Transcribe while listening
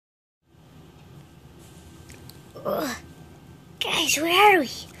Guys, where are we?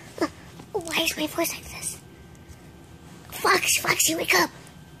 Why is my voice like this? Foxy, wake up.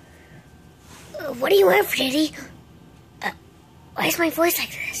 What do you want, Freddy? Why is my voice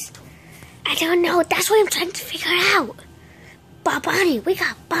like this? I don't know. That's what I'm trying to figure out. Bonnie, wake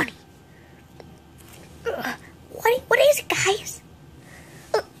up, Bonnie. What is it, guys?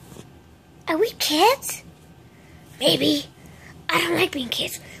 Are we kids? Maybe. I don't like being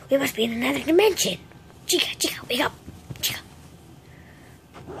kids. We must be in another dimension. Chica, wake up. Chica.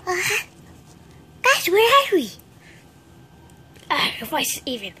 Guys, where are we? Your voice is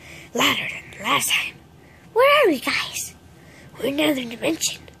even louder than last time. Where are we, guys? We're in another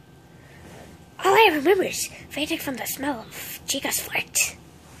dimension. All I remember is fainting from the smell of Chica's fart.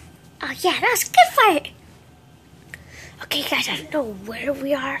 Oh yeah, that was a good fart. Okay, guys, I don't know where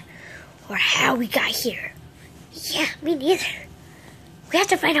we are or how we got here. Yeah, me neither. We have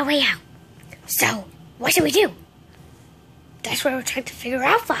to find our way out. So, what should we do? That's what we're trying to figure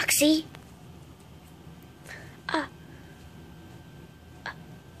out, Foxy.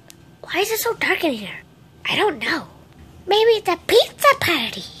 Why is it so dark in here? I don't know. Maybe it's a pizza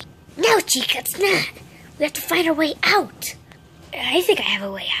party. No, Chica, it's not. We have to find our way out. I think I have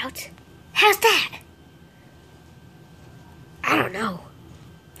a way out. How's that? I don't know.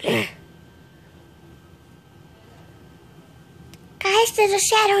 Guys, there's a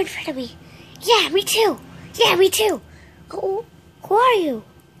shadow in front of me. Yeah, me too. Who are you?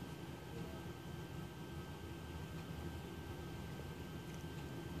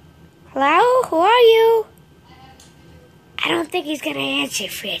 Hello? Who are you? I don't think he's gonna answer,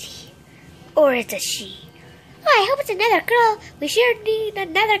 Freddy. Or it's a she. Oh, I hope it's another girl. We sure need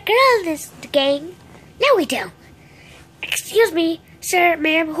another girl in this gang. No, we don't. Excuse me, sir,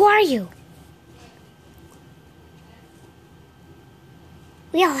 ma'am, who are you?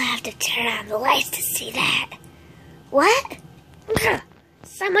 We all have to turn on the lights to see that. What?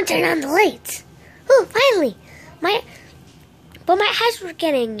 Someone turn on the lights. Oh, finally. But my eyes were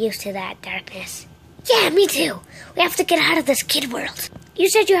getting used to that darkness. Yeah, me too. We have to get out of this kid world. You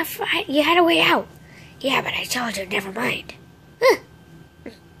said you had a way out. Yeah, but I told you, never mind.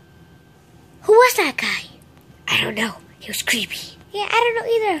 Who was that guy? I don't know. He was creepy. Yeah, I don't know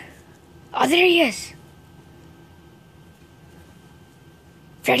either. Oh, there he is.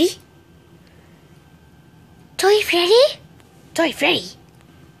 Freddy? Toy Freddy? Toy Freddy?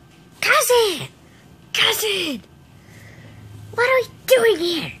 Cousin! What are we doing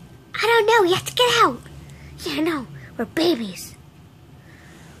here? I don't know. We have to get out. Yeah, no. We're babies.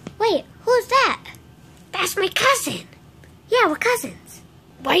 Wait, who's that? That's my cousin. Yeah, we're cousins.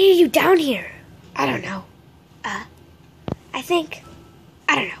 Why are you down here? I don't know. I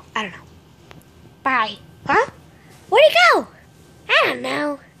don't know. Bye. Huh? Where'd he go? I don't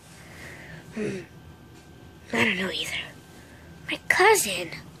know. I don't know either. My cousin.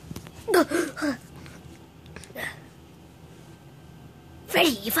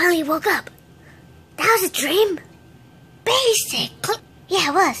 Freddy, you finally woke up. That was a dream? Basic. Yeah,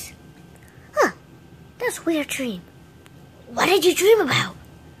 it was. Huh. That's a weird dream. What did you dream about?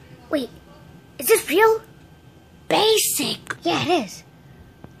 Wait, is this real? Basic. Yeah, it is.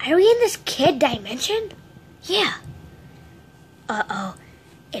 Are we in this kid dimension? Yeah. Uh-oh.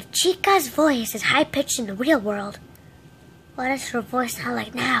 If Chica's voice is high-pitched in the real world, what does her voice sound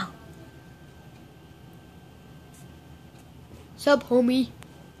like now? Sup, homie?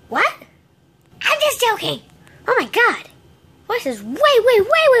 What? I'm just joking. Oh my god. Voice is way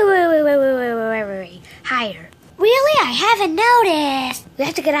higher. Really? I haven't noticed. We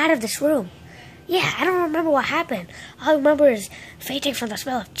have to get out of this room. Yeah, I don't remember what happened. All I remember is fainting from the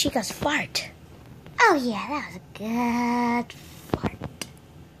smell of Chica's fart. Oh yeah, that was a good fart.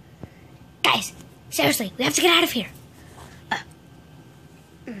 Guys, seriously, we have to get out of here.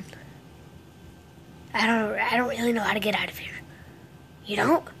 I don't really know how to get out of here. You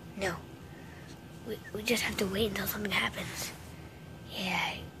don't? No. We just have to wait until something happens. Yeah,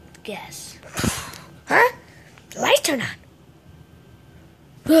 I guess. Huh? The lights turn on.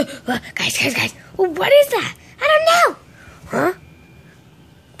 Guys. What is that? I don't know. Huh?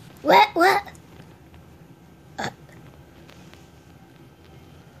 What?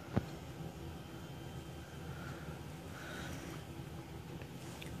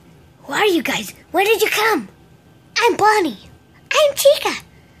 Who are you guys? Where did you come? I'm Bonnie. I'm Chica.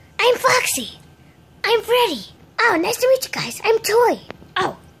 I'm Foxy. I'm Freddy. Oh, nice to meet you guys. I'm Toy.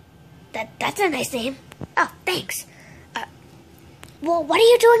 Oh, that's a nice name. Oh, thanks. Well, what are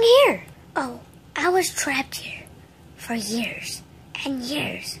you doing here? Oh, I was trapped here for years and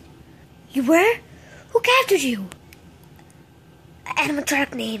years. You were? Who captured you? An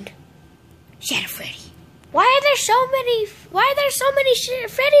animatronic named Shadow Freddy. Why are there so many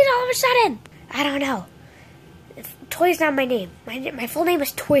Freddy's all of a sudden? I don't know. Toy's not my name. My full name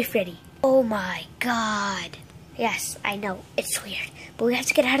is Toy Freddy. Oh my god. Yes, I know. It's weird. But we have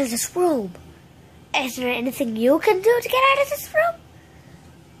to get out of this room. Is there anything you can do to get out of this room?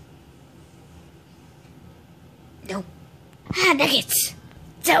 No. Ah, Nuggets.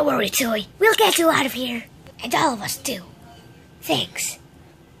 Don't worry, Toy. We'll get you out of here. And all of us do. Thanks.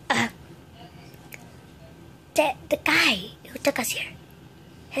 The guy who took us here,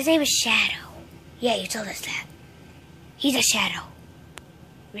 his name is Shadow. Yeah, you told us that. He's a shadow.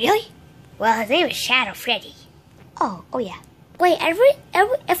 Really? Well, his name is Shadow Freddy. Oh yeah. Wait,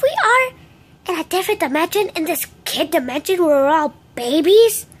 if we are in a different dimension, in this kid dimension where we're all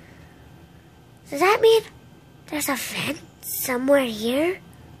babies, does that mean there's a vent somewhere here?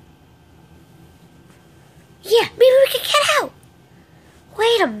 Yeah, maybe we can get out.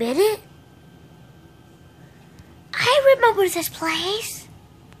 Wait a minute. I remember this place.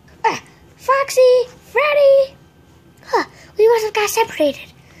 Foxy, Freddy. Huh, we must have got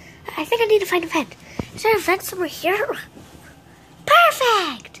separated. I think I need to find a vent. Is there a vent somewhere here?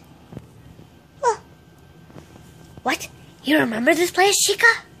 Perfect! What? You remember this place, Chica?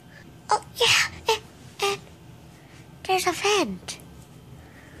 Oh, yeah. And there's a vent.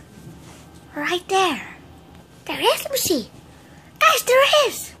 Right there. There is, let me see. Guys, there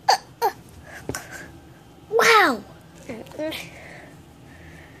is. Wow.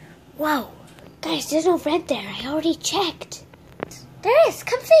 Whoa. Guys, there's no vent there. I already checked. There is.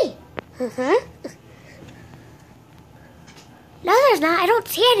 Come see. No, there's not. I don't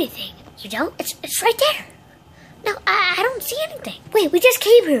see anything. You don't? It's right there. No, I don't see anything. Wait, we just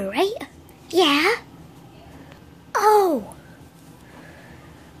came here, right? Yeah. Oh.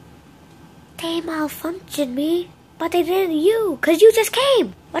 They malfunctioned me, but they didn't you, because you just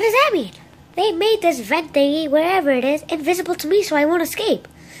came. What does that mean? They made this vent thingy, wherever it is, invisible to me so I won't escape.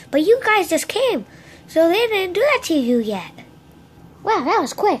 But you guys just came, so they didn't do that to you yet. Wow, that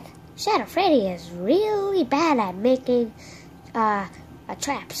was quick. Shadow Freddy is really bad at making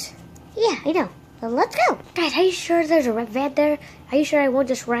traps. Yeah, I know. Well, let's go. Guys, are you sure there's a vent there? Are you sure I won't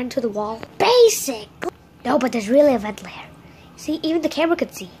just run to the wall? Basic! No, but there's really a vent there. See, even the camera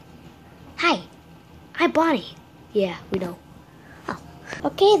could see. Hi, I'm Bonnie. Yeah, we know. Oh,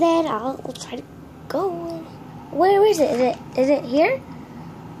 okay then. I'll try to go. Where is it? Is it here?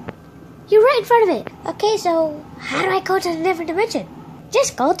 You're right in front of it. Okay, so how do I go to a different dimension?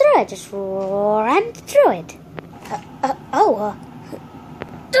 Just go through it. Just run through it.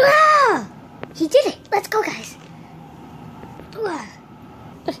 He did it. Let's go, guys.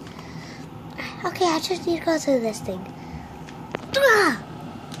 Okay, I just need to go through this thing.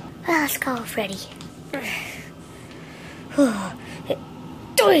 Let's go, Freddy.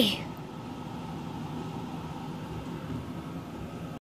 3